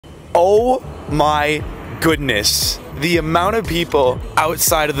Oh my goodness. The amount of people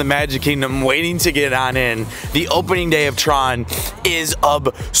outside of the Magic Kingdom waiting to get on in the opening day of Tron is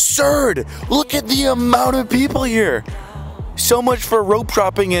absurd. Look at the amount of people here. So much for rope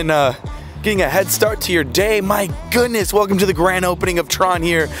dropping and getting a head start to your day. My goodness, welcome to the grand opening of Tron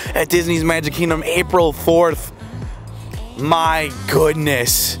here at Disney's Magic Kingdom, April 4th. My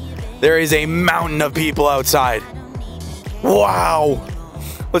goodness, there is a mountain of people outside. Wow.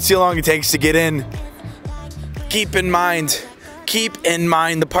 Let's see how long it takes to get in. Keep in mind,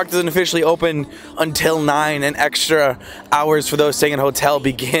 the park doesn't officially open until 9, and extra hours for those staying in a hotel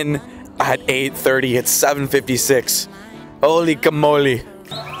begin at 8:30. It's 7:56. Holy camole.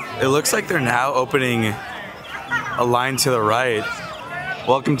 It looks like they're now opening a line to the right.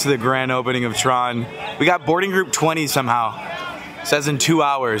 Welcome to the grand opening of Tron. We got boarding group 20 somehow. It says in 2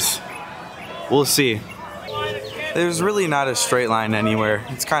 hours. We'll see. There's really not a straight line anywhere.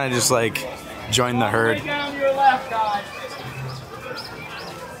 It's kind of just like join the herd. Down to your left, guys.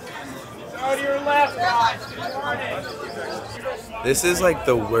 Go to your left, guys. This is like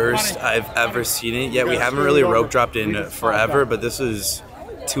the worst I've ever seen it. Yet we haven't really rope dropped in forever, but this is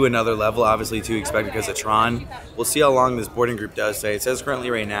to another level, obviously to expect because of Tron. We'll see how long this boarding group does stay. It says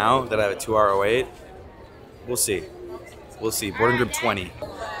currently right now that I have a 2-hour wait. We'll see. We'll see. Boarding group 20.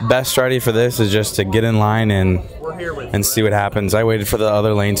 Best strategy for this is just to get in line and see what happens. I waited for the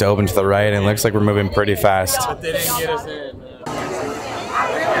other lane to open to the right, and it looks like we're moving pretty fast. But they didn't get us in.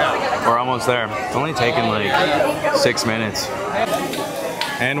 We're almost there. It's only taken like 6 minutes.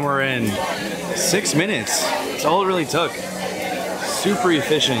 And we're in 6 minutes. That's all it really took. Super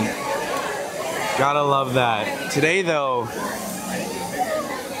efficient. Gotta love that. Today though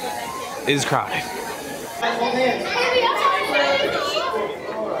is crowded.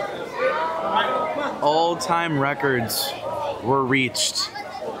 All-time records were reached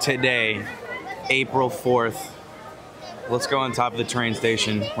today, April 4th. Let's go on top of the train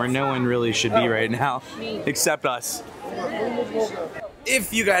station where no one really should be right now, except us.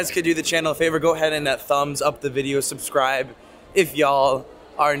 If you guys could do the channel a favor, go ahead and thumbs up the video, subscribe if y'all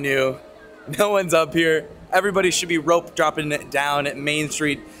are new. No one's up here. Everybody should be rope dropping it down at Main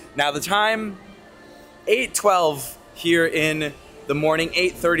Street. Now the time, 8:12 here in the morning,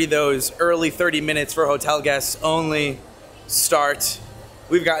 8:30 those early 30 minutes for hotel guests only start.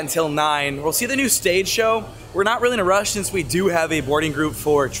 We've got until 9. We'll see the new stage show. We're not really in a rush since we do have a boarding group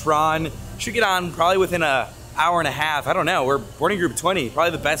for Tron. Should get on probably within an hour and a half. I don't know. We're boarding group 20,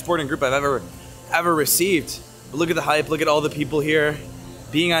 probably the best boarding group I've ever received. But look at the hype. Look at all the people here.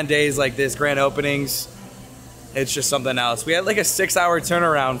 Being on days like this, grand openings, it's just something else. We had like a 6-hour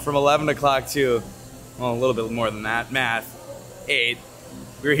turnaround from 11 o'clock to, well, a little bit more than that. Math. 8.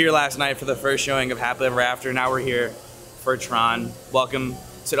 We were here last night for the first showing of Happily Ever After. Now we're here for Tron. Welcome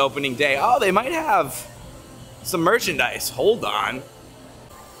to the opening day. Oh, they might have some merchandise. Hold on.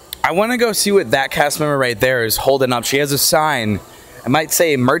 I want to go see what that cast member right there is holding up. She has a sign. I might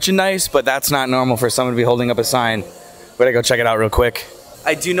say merchandise, but that's not normal for someone to be holding up a sign. We gotta go check it out real quick.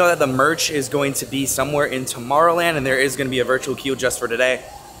 I do know that the merch is going to be somewhere in Tomorrowland, and there is going to be a virtual queue just for today.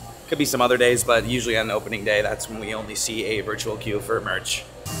 Could be some other days, but usually on the opening day, that's when we only see a virtual queue for merch.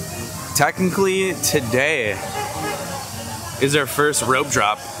 Technically, today is our first rope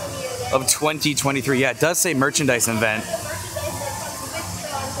drop of 2023. Yeah, it does say merchandise event.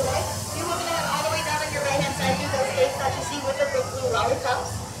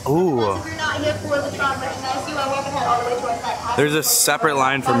 Ooh. There's a separate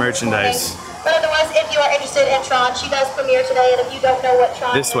line for merchandise. But otherwise, if you are interested in Tron, she does premiere today, and if you don't know what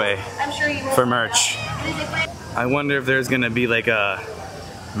Tron this way, I'm sure you will for merch. I wonder if there's gonna be like a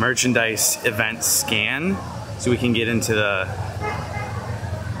merchandise event scan so we can get into the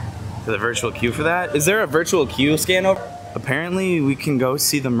virtual queue for that. Is there a virtual queue scan over? Apparently we can go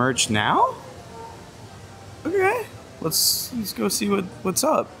see the merch now? Okay, let's go see what's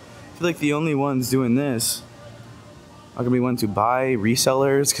up. I feel like the only ones doing this are gonna be ones who buy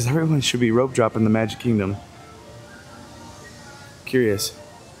resellers, because everyone should be rope dropping the Magic Kingdom. Curious.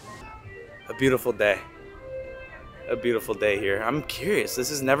 A beautiful day. A beautiful day here. I'm curious. This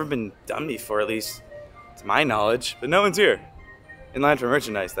has never been done before, at least to my knowledge. But no one's here. In line for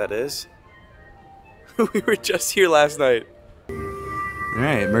merchandise, that is. We were just here last night.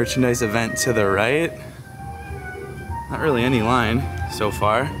 Alright, merchandise event to the right. Not really any line so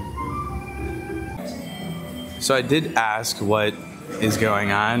far. So I did ask what is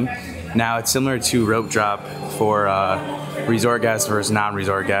going on. Now it's similar to rope drop for resort guests versus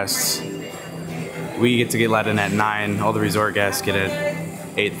non-resort guests. We get to get let in at 9. All the resort guests get at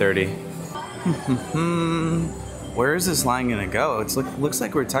 8:30. Where is this line gonna go? Looks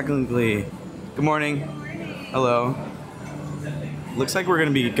like we're technically. Good morning. Hello. Looks like we're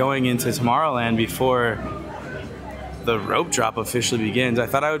gonna be going into Tomorrowland before the rope drop officially begins. I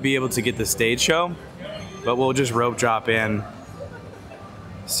thought I would be able to get the stage show, but we'll just rope drop in.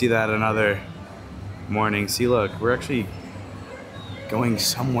 See that another morning. See, look, we're actually going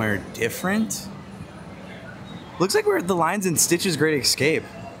somewhere different. Looks like we're at the lines in Stitch's Great Escape.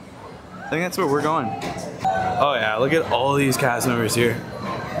 I think that's where we're going. Oh yeah, look at all these cast members here.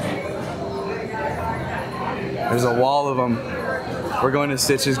 There's a wall of them. We're going to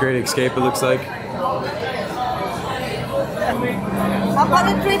Stitch's Great Escape, it looks like.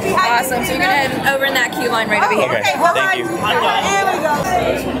 Awesome, so you're gonna head over in that queue line right over here. Okay,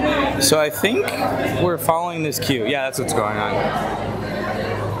 thank you. So I think we're following this queue. Yeah, that's what's going on.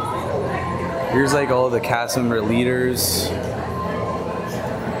 Here's like all the cast member leaders.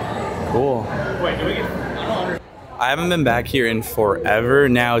 Cool. I haven't been back here in forever.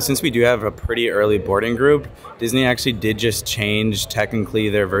 Now, since we do have a pretty early boarding group, Disney actually did just change technically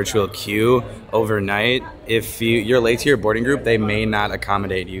their virtual queue overnight. If you're late to your boarding group, they may not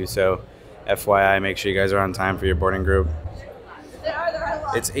accommodate you. So FYI, make sure you guys are on time for your boarding group.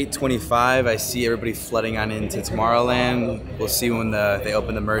 It's 8:25. I see everybody flooding on into Tomorrowland. We'll see when they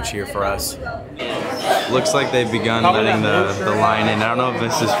open the merch here for us. Looks like they've begun letting the line in. I don't know if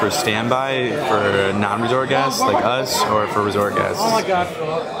this is for standby for non-resort guests like us or for resort guests. Oh my god.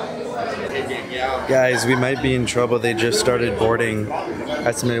 Guys, we might be in trouble. They just started boarding.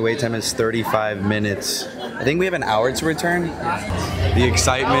 Estimated wait time is 35 minutes. I think we have an hour to return. The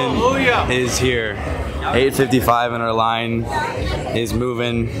excitement is here. 8:55 and our line is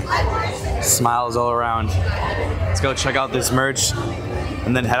moving. Smiles all around. Let's go check out this merch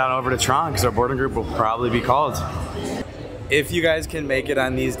and then head on over to Tron because our boarding group will probably be called. If you guys can make it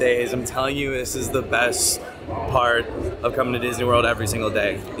on these days, I'm telling you this is the best part of coming to Disney World every single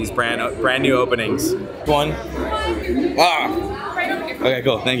day. These brand new openings. One. Ah. Okay,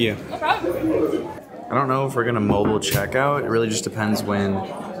 cool. Thank you. I don't know if we're gonna mobile checkout. It really just depends when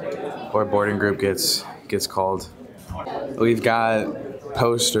our boarding group gets called. We've got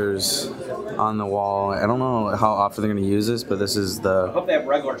posters on the wall. I don't know how often they're gonna use this, but this is the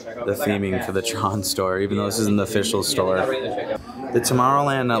theming for the Tron store, even though this isn't the official store. The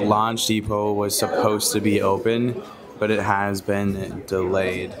Tomorrowland launch depot was supposed to be open, but it has been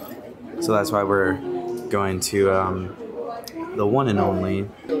delayed. So that's why we're going to the one and only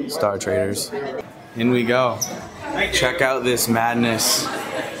Star Traders. In we go. Check out this madness.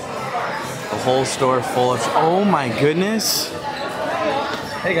 A whole store full of, oh my goodness.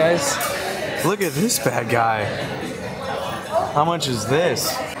 Hey guys, look at this bad guy. How much is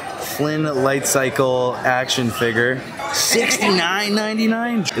this? Flynn Light Cycle action figure.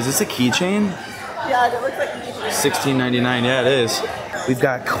 $69.99. Is this a keychain? Yeah, it looks like a keychain. $16.99, yeah it is. We've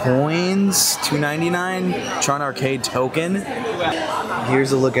got coins, $2.99. Tron Arcade token.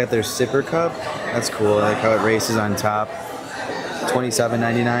 Here's a look at their sipper cup. That's cool, I like how it races on top.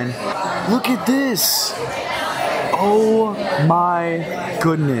 $27.99. Look at this! Oh my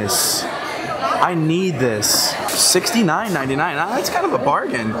goodness. I need this. $69.99. That's kind of a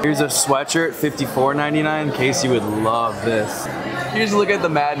bargain. Here's a sweatshirt, $54.99. Casey would love this. Here's a look at the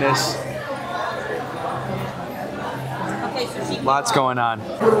madness. Lots going on.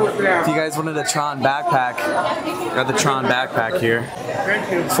 If you guys wanted a Tron backpack, got the Tron backpack here.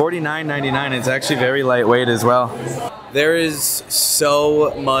 $49.99. It's actually very lightweight as well. There is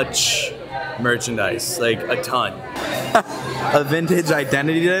so much merchandise, like a ton. A vintage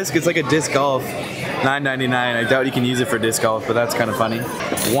identity disc. It's like a disc golf. $9.99. I doubt you can use it for disc golf, but that's kind of funny.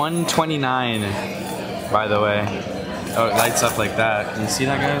 $129, by the way. Oh, it lights up like that. Can you see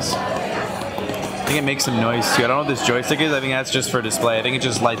that, guys? I think it makes some noise too. I don't know what this joystick is. I think that's just for display. I think it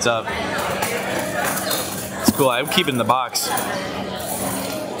just lights up. It's cool. I would keep it in the box.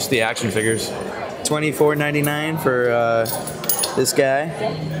 Just the action figures. $24.99 for this guy.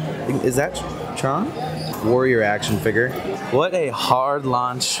 Is that Tron? Warrior action figure. What a hard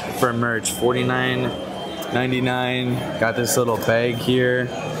launch for merch. $49.99. Got this little bag here.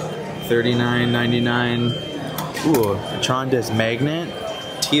 $39.99. Ooh, a Tron disc magnet.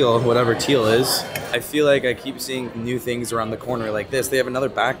 Teal, whatever teal is. I feel like I keep seeing new things around the corner like this. They have another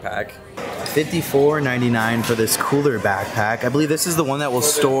backpack. $54.99 for this cooler backpack. I believe this is the one that will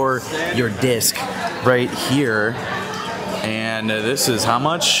store your disc right here. And this is how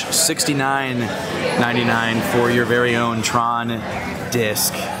much? $69.99 for your very own Tron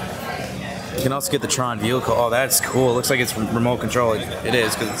disc. You can also get the Tron vehicle. Oh, that's cool. It looks like it's remote control. It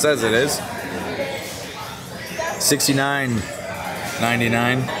is, because it says it is.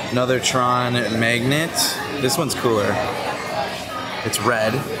 $69.99. Another Tron magnet. This one's cooler. It's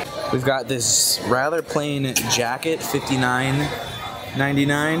red. We've got this rather plain jacket,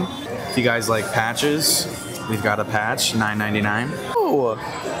 $59.99. If you guys like patches, we've got a patch, $9.99. Oh,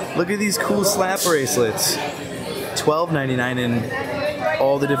 look at these cool slap bracelets. $12.99 in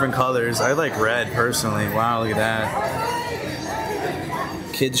all the different colors. I like red personally. Wow, look at that.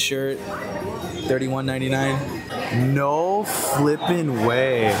 Kids shirt, $31.99. No flipping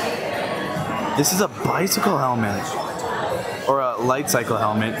way. This is a bicycle helmet. Or a light cycle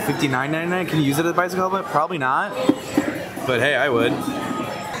helmet. $59.99. Can you use it as a bicycle helmet? Probably not. But hey, I would.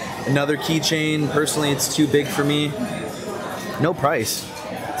 Another keychain. Personally, it's too big for me. No price.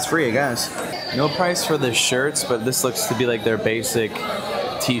 It's free, I guess. No price for the shirts, but this looks to be like their basic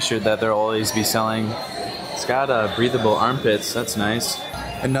t-shirt that they'll always be selling. It's got breathable armpits. That's nice.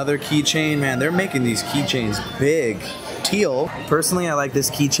 Another keychain. Man, they're making these keychains big. Teal. Personally, I like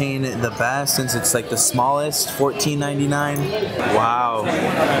this keychain the best since it's like the smallest, $14.99. Wow.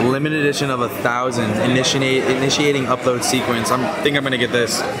 Limited edition of 1,000. Initiating upload sequence. I think I'm gonna get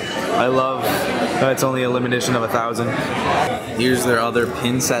this. I love that it's only a limited edition of 1,000. Here's their other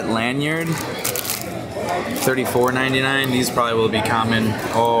pin set lanyard. $34.99. These probably will be common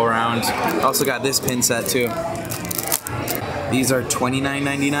all around. Also got this pin set too. These are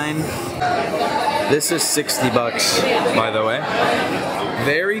 $29.99. This is 60 bucks, by the way.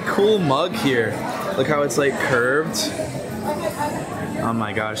 Very cool mug here. Look how it's like curved. Oh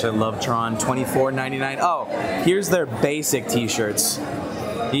my gosh, I love Tron. $24.99. Oh, here's their basic t-shirts.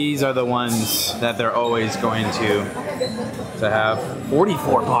 These are the ones that they're always going to have.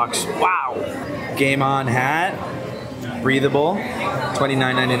 44 bucks. Wow. Game On hat. Breathable.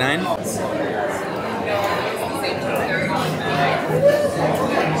 $29.99.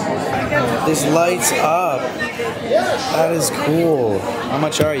 This lights up. That is cool. How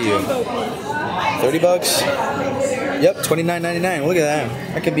much are you? 30 bucks? Yep, $29.99. Look at that.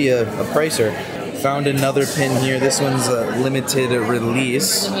 That could be a pricer. Found another pin here. This one's a limited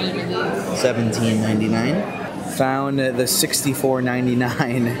release. $17.99. Found the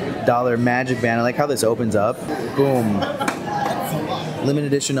 $64.99 magic band. I like how this opens up. Boom. Limited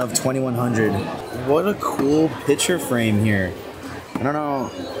edition of 2100. What a cool picture frame here. I don't know.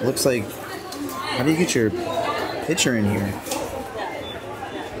 Looks like. How do you get your picture in here?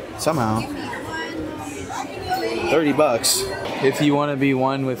 Somehow. 30 bucks. If you want to be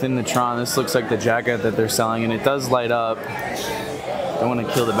one within the Tron, this looks like the jacket that they're selling, and it does light up. Don't want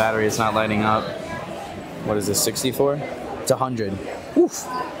to kill the battery, it's not lighting up. What is this, 64? It's 100. Oof.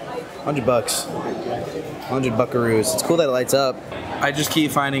 100 bucks. 100 buckaroos. It's cool that it lights up. I just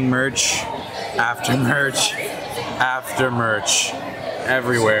keep finding merch after merch after merch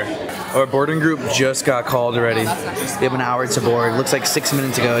everywhere. Our boarding group just got called already. We have an hour to board. Looks like 6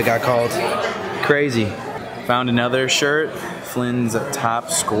 minutes ago it got called. Crazy. Found another shirt. Flynn's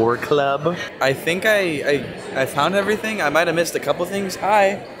Top Score Club. I think I found everything. I might have missed a couple things.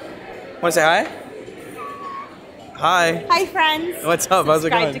 Hi. Want to say hi? Hi. Hi, friends. What's up? How's it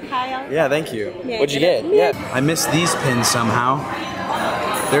going? To Kyle. Yeah, thank you. Yeah, what'd you get? Yeah. I missed these pins somehow.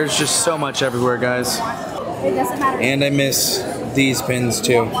 There's just so much everywhere, guys. It doesn't matter. And I miss these pins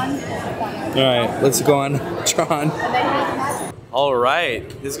too. Alright, let's go on Tron. Alright,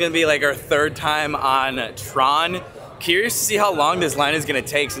 this is gonna be like our third time on Tron. Curious to see how long this line is gonna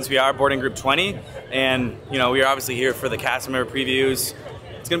take since we are boarding group 20. And you know, we are obviously here for the cast member previews.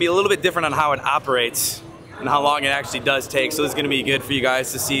 It's gonna be a little bit different on how it operates and how long it actually does take. So it's gonna be good for you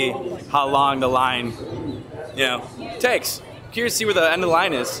guys to see how long the line, you know, takes. Curious to see where the end of the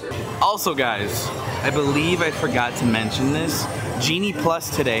line is. Also guys, I believe I forgot to mention this. Genie Plus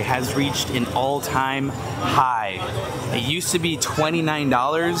today has reached an all-time high. It used to be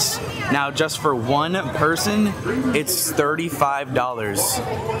 $29. Now just for one person, it's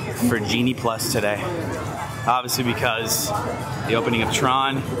 $35 for Genie Plus today. Obviously because the opening of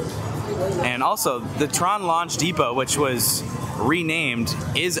Tron. And also the Tron Launch Depot, which was renamed,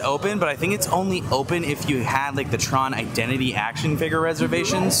 is open, but I think it's only open if you had like the Tron Identity action figure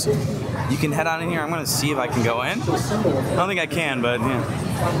reservations. You can head on in here. I'm gonna see if I can go in. I don't think I can, but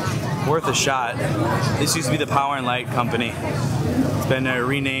yeah, worth a shot. This used to be the Power and Light company. It's been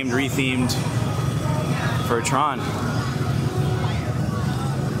renamed, rethemed for Tron.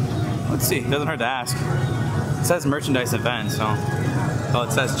 Let's see, it doesn't hurt to ask. It says merchandise event, so, well,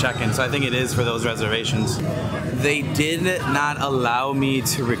 it says check-in, so I think it is for those reservations. They did not allow me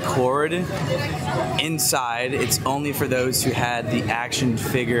to record inside. It's only for those who had the action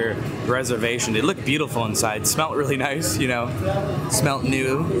figure reservation. It looked beautiful inside. It smelled really nice, you know. It smelled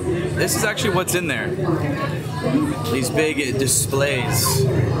new. This is actually what's in there. These big displays.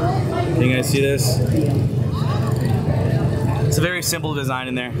 Can you guys see this? It's a very simple design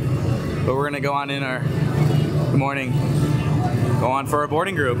in there, but we're gonna go on in our, good morning, go on for our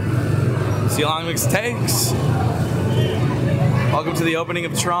boarding group. See how long it takes. Welcome to the opening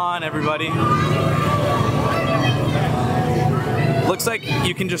of Tron, everybody. Looks like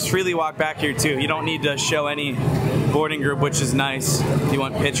you can just freely walk back here too. You don't need to show any boarding group, which is nice. If you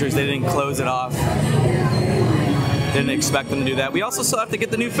want pictures, they didn't close it off. Didn't expect them to do that. We also still have to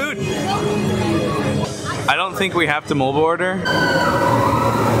get the new food. I don't think we have to mobile order.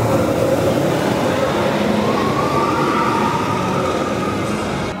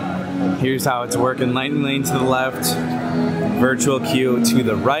 Here's how it's working. Lightning lane to the left, virtual queue to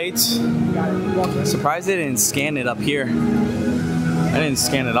the right. Surprised they didn't scan it up here. I didn't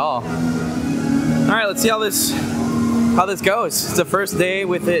scan it all. All right, let's see how this goes. It's the first day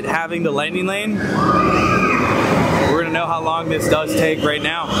with it having the lightning lane. We're gonna know how long this does take right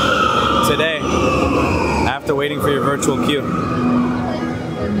now, today, after waiting for your virtual queue.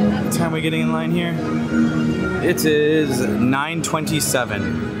 What time are we getting in line here? It is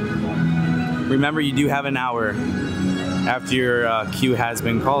 9:27. Remember, you do have an hour after your queue has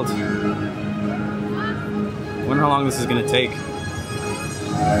been called. Wonder how long this is gonna take.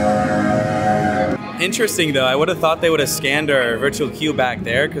 Interesting though, I would have thought they would have scanned our virtual queue back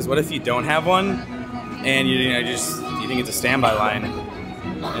there, because what if you don't have one and you think it's a standby line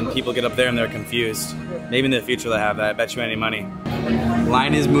and people get up there and they're confused. Maybe in the future they'll have that, I bet you any money.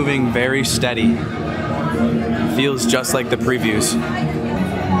 Line is moving very steady. Feels just like the previews.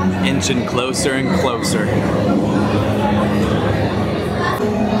 Inching closer and closer.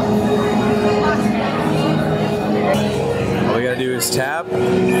 All we gotta do is tap. So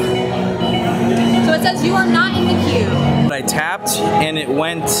it says you are not in the queue. I tapped and it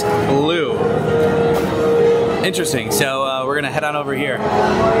went blue. Interesting, so we're gonna head on over here,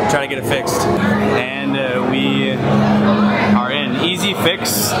 try to get it fixed. And we are in. Easy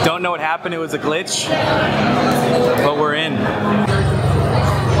fix, don't know what happened, it was a glitch, but we're in.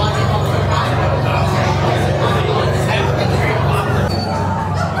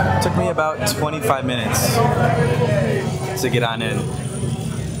 Took me about 25 minutes to get on in.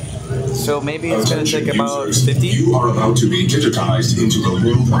 So maybe it's going to take about 50? You are about to be digitized into the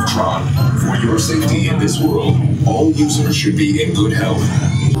world of Tron. For your safety in this world, all users should be in good health.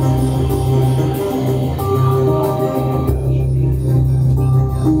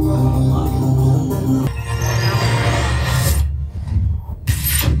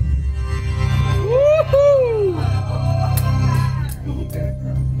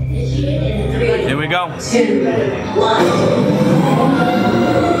 Here we go. 2, 1.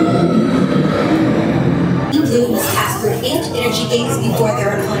 Energy gains before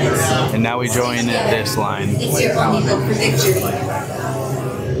their opponents. And now we join this line. It's your only hope for victory.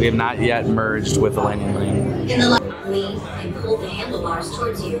 We have not yet merged with the lightning lane. In the Leigh and pull the handlebars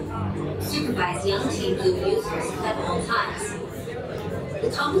towards you. Supervise young Team Blue users at all times. The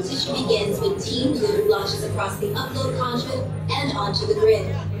competition begins when Team Blue launches across the upload conduit and onto the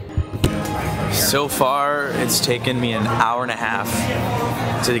grid. So far, it's taken me an hour and a half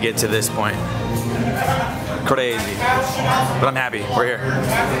to get to this point. Crazy, but I'm happy. We're here.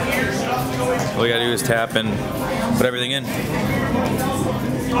 All we gotta do is tap and put everything in.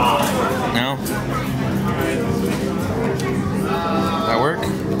 No? Does that work?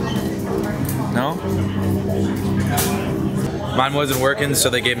 No? Mine wasn't working, so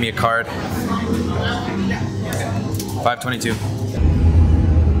they gave me a card. 522.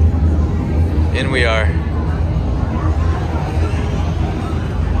 In we are.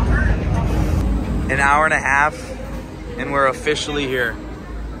 An hour and a half, and we're officially here.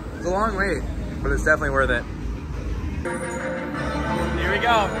 It's a long wait, but it's definitely worth it. Here we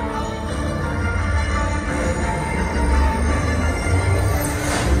go.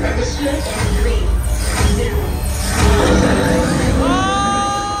 Initiate in 3, 2.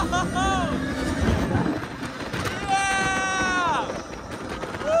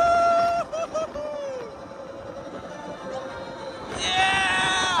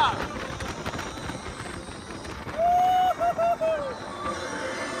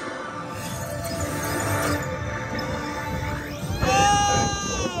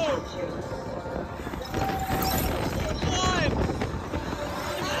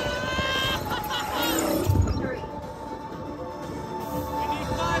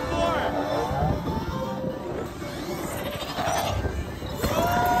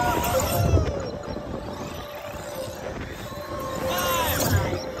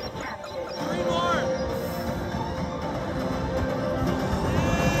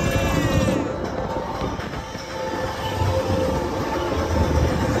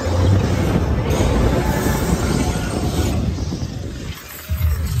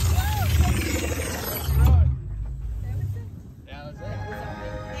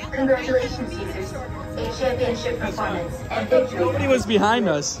 Congratulations, users. A championship performance and victory. Nobody was behind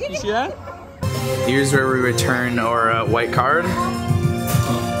us. You see that? Here's where we return our white card,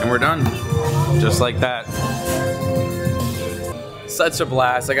 and we're done. Just like that. Such a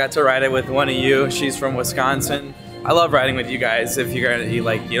blast. I got to ride it with one of you. She's from Wisconsin. I love riding with you guys if you're gonna,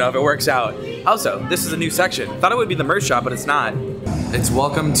 if it works out. Also, this is a new section. Thought it would be the merch shop, but it's not. It's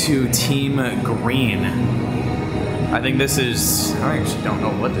welcome to Team Green. I think this is, I actually don't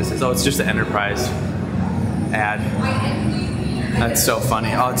know what this is. Oh, it's just an Enterprise ad. That's so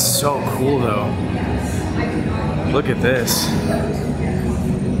funny. Oh, it's so cool though. Look at this.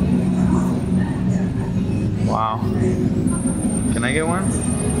 Wow. Can I get one?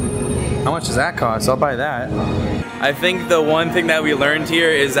 How much does that cost? I'll buy that. I think the one thing that we learned here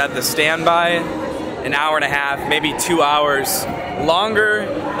is that the standby, an hour and a half, maybe 2 hours, longer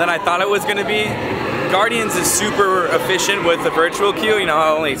than I thought it was gonna be. Guardians is super efficient with the virtual queue, you know,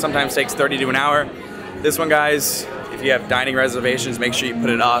 it only sometimes takes 30 to an hour. This one, guys, if you have dining reservations, make sure you put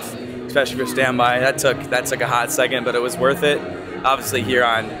it off, especially for standby. That took a hot second, but it was worth it. Obviously here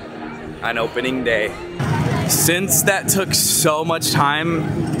on opening day. Since that took so much time,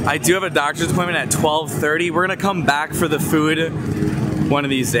 I do have a doctor's appointment at 12:30. We're gonna come back for the food one of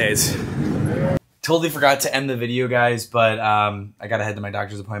these days. Totally forgot to end the video, guys, but I gotta head to my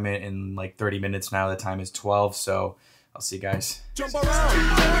doctor's appointment in like 30 minutes now. The time is 12, so I'll see you guys. Jump around.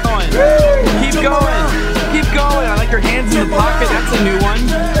 Keep going. Keep going. I like your hands in the pocket. That's a new one.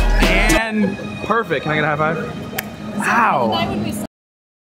 And perfect. Can I get a high five? Wow.